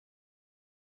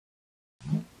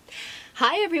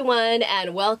Hi everyone,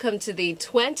 and welcome to the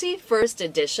 21st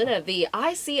edition of the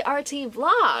ICRT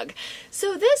vlog.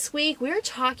 So this week we're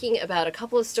talking about a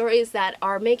couple of stories that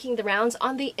are making the rounds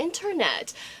on the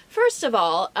internet. First of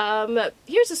all,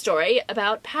 here's a story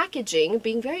about packaging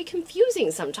being very confusing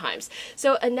sometimes.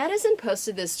 So a netizen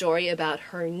posted this story about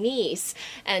her niece,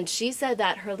 and she said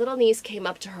that her little niece came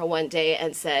up to her one day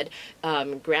and said,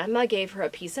 Grandma gave her a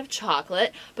piece of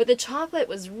chocolate, but the chocolate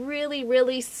was really,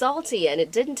 really salty and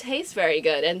it didn't taste very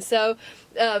good. And so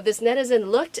this netizen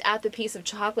looked at the piece of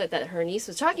chocolate that her niece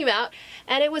was talking about,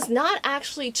 and it was not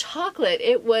actually chocolate.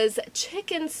 It was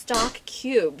chicken stock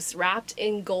cubes wrapped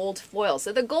in gold foil.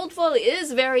 So the gold foil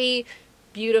is very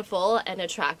beautiful and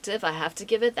attractive, I have to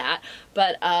give it that,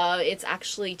 but it's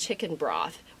actually chicken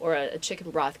broth, or a chicken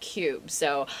broth cube.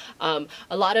 So a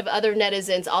lot of other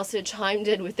netizens also chimed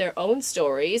in with their own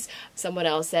stories. Someone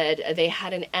else said they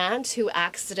had an aunt who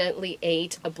accidentally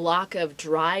ate a block of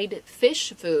dried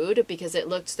fish food because it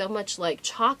looked so much like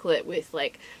chocolate with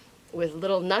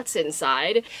little nuts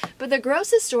inside. But the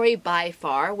grossest story by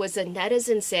far was a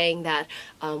netizen saying that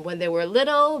when they were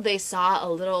little, they saw a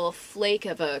little flake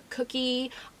of a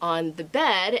cookie on the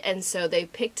bed, and so they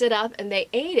picked it up and they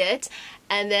ate it,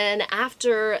 and then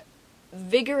after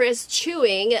vigorous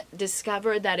chewing,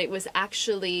 discovered that it was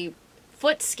actually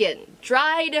foot skin,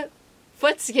 dried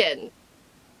foot skin.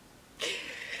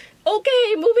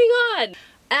 Okay, moving on.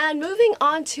 And moving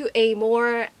on to a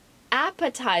more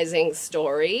appetizing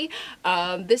story.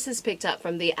 This is picked up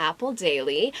from the Apple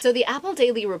Daily. So the Apple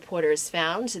Daily reporters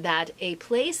found that a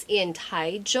place in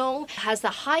Taichung has the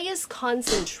highest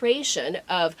concentration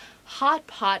of hot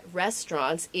pot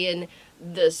restaurants in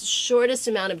the shortest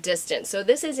amount of distance. So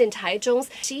this is in Taichung's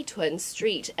Xitun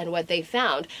Street, and what they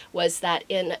found was that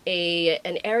in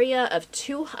an area of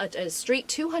a street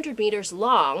 200 meters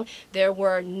long, there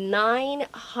were 9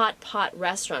 hot pot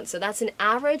restaurants. So that's an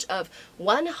average of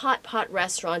 1 hot pot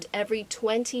restaurant every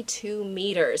 22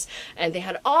 meters, and they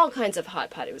had all kinds of hot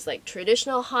pot. It was like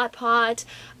traditional hot pot,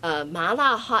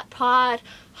 mala hot pot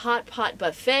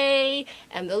buffet,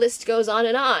 and the list goes on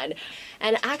and on.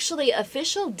 And actually,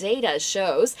 official data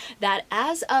shows that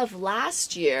as of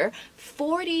last year,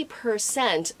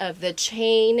 40% of the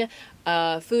chain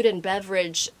food and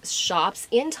beverage shops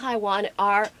in Taiwan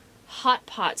are hot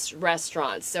pot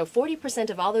restaurants. So 40%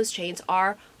 of all those chains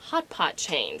are hot pot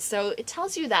chains. So it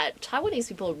tells you that Taiwanese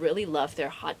people really love their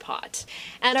hot pot.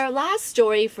 And our last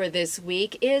story for this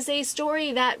week is a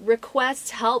story that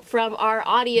requests help from our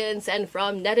audience and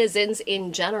from netizens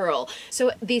in general.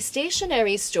 So the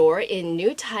stationery store in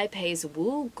New Taipei's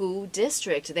Wugu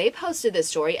district, they posted this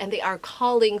story and they are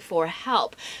calling for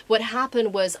help. What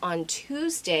happened was on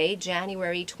Tuesday,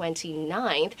 January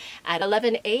 29th at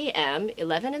 11 a.m.,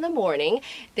 11 in the morning,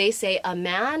 they say a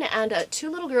man and 2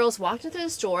 little girls walked into the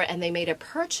store and they made a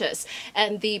purchase,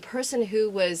 and the person who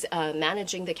was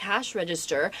managing the cash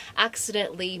register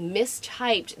accidentally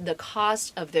mistyped the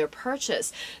cost of their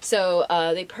purchase. So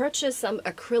they purchased some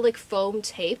acrylic foam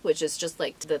tape, which is just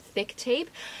like the thick tape,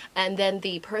 and then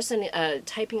the person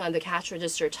typing on the cash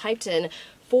register typed in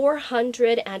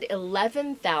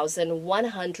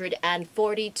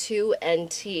 411,142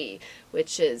 NT,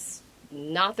 which is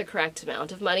not the correct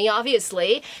amount of money,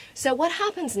 obviously. So what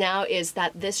happens now is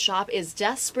that this shop is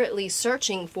desperately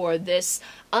searching for this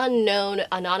unknown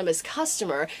anonymous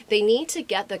customer. They need to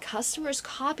get the customer's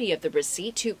copy of the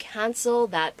receipt to cancel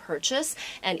that purchase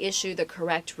and issue the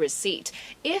correct receipt.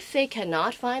 If they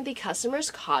cannot find the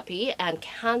customer's copy and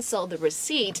cancel the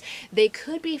receipt, they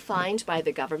could be fined by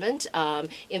the government.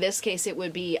 In this case, it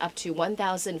would be up to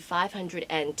 1,500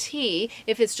 NT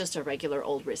if it's just a regular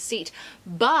old receipt.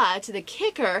 But the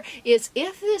kicker is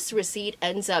if this receipt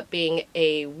ends up being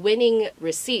a winning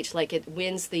receipt, like it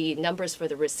wins the numbers for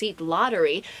the receipt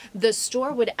lottery, the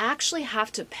store would actually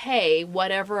have to pay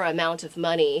whatever amount of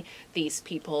money these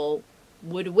people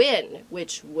would win,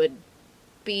 which would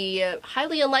be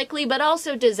highly unlikely but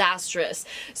also disastrous.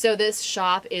 So this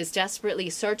shop is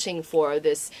desperately searching for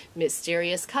this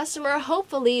mysterious customer.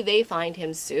 Hopefully they find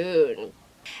him soon.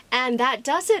 And that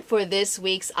does it for this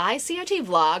week's ICRT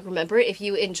vlog. Remember, if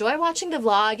you enjoy watching the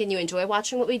vlog and you enjoy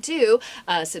watching what we do,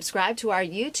 subscribe to our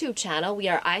YouTube channel. We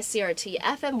are ICRT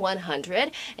FM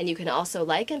 100, and you can also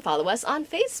like and follow us on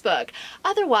Facebook.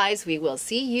 Otherwise, we will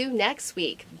see you next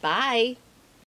week. Bye!